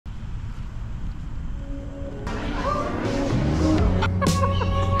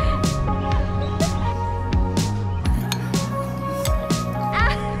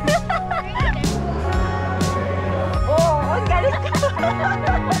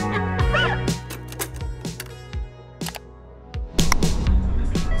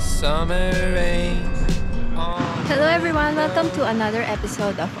summer rain. Hello everyone! Welcome to another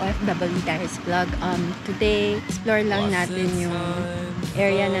episode of OFW Diaries vlog. Today, explore lang natin yung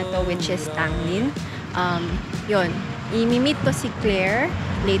area na to, which is Tanglin. Yun, i-meet ko si Claire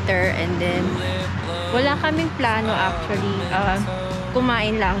later, and then wala kaming plano actually.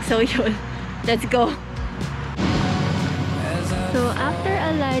 Kumain lang. So yun, let's go! So after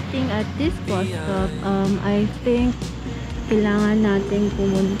alighting at this bus stop, I think kailangan natin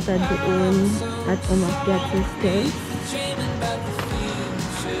pumunta doon at umakyat sa stairs.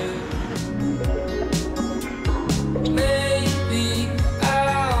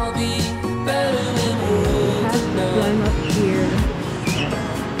 Climb up here.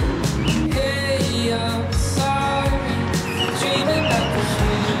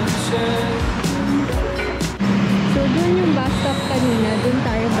 So doon yung bus stop kanina, doon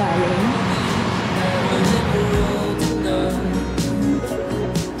tayo galing.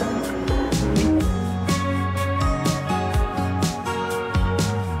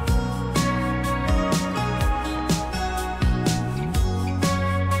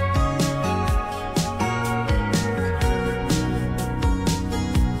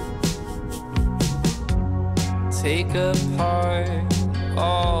 Take apart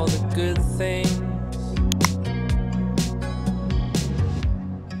all the good things,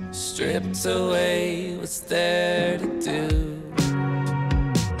 stripped away what's there to do.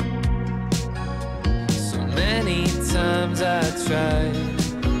 So many times I tried,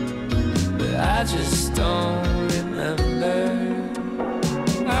 but I just don't remember.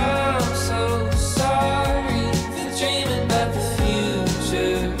 I'm so sorry for dreaming about the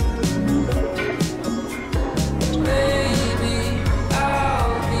future.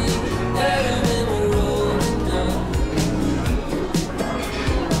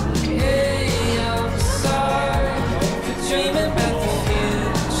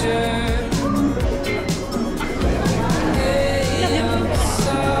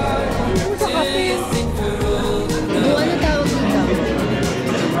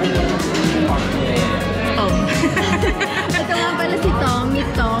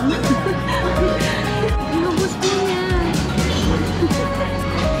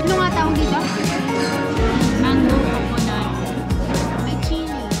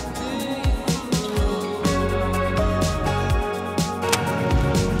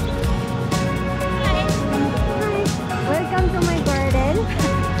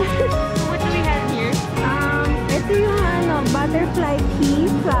 Butterfly pea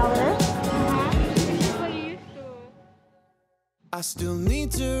flower. I still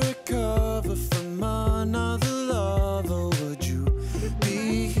need to recover from another lover. Would you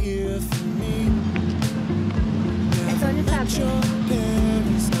be here for me? Ito ano sabi?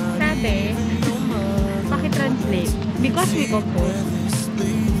 Pakitranslate. Because we compose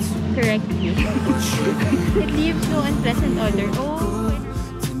correctly. It leaves no unpleasant odor. Oh.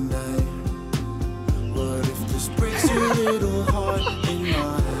 Little heart in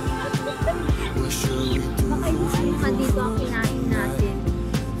mine. What should we do? Baka dito ang kinain natin.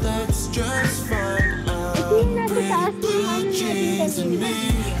 Let's just find out. Ito yung nasa taas ng ano natin kanina.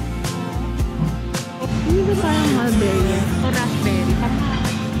 Hindi ba parang mulberry o raspberry?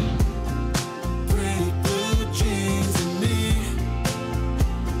 Pretty blue jeans in me.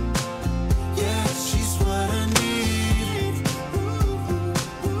 Yeah, she's what I need.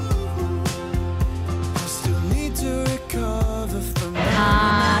 I still need to recover from.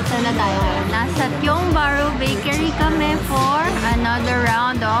 Saan na tayo? Nasa Tiong Bahru Bakery kami for another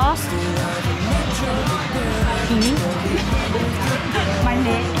round of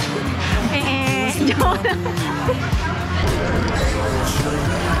mali. Joke.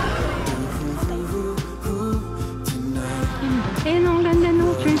 Ayun, ang ganda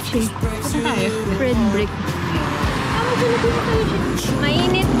ng church eh. Saan tayo? Red brick.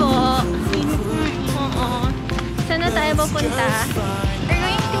 Mainit po. Oo. Saan na tayo pupunta?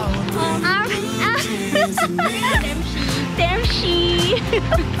 Dempsey!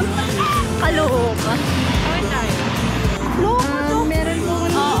 Kaloka. Saan tayo? Meron po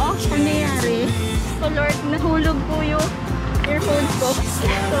kami. Oo, ang nangyari. So Lord, nahulog po yung earphones ko.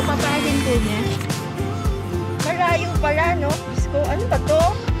 So papahin po niya. Marayo pala, no? Diyos ko, ano ba to?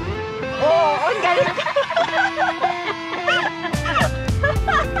 Oo, ang galing.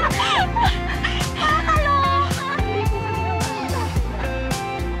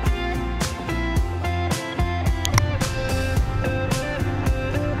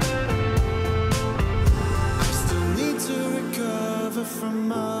 From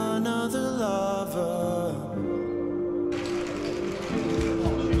another lover.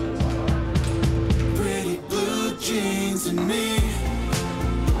 Pretty blue jeans and me.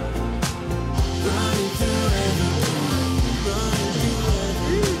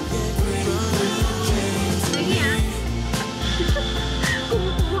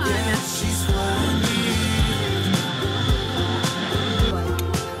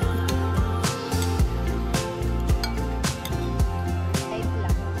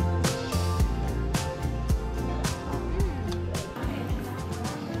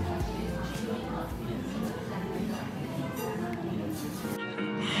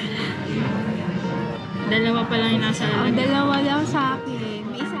 Dalawa pa lang yung nasa lalagyan. Dalawa lang sa akin.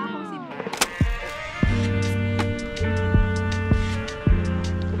 May isa akong si...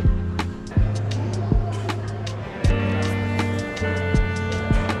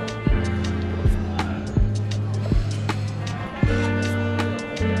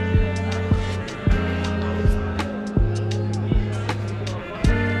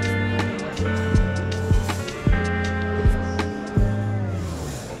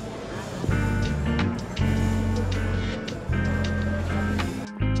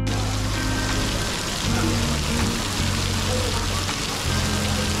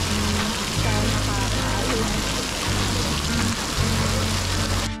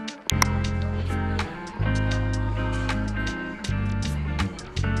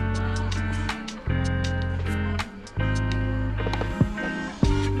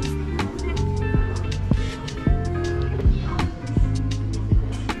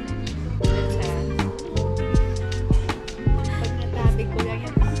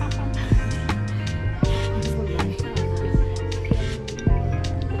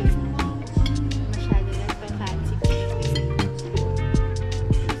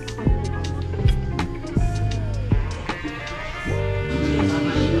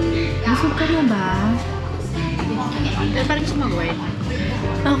 Busog ka na ba? Parang sumagway.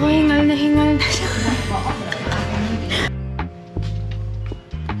 Ako hingal na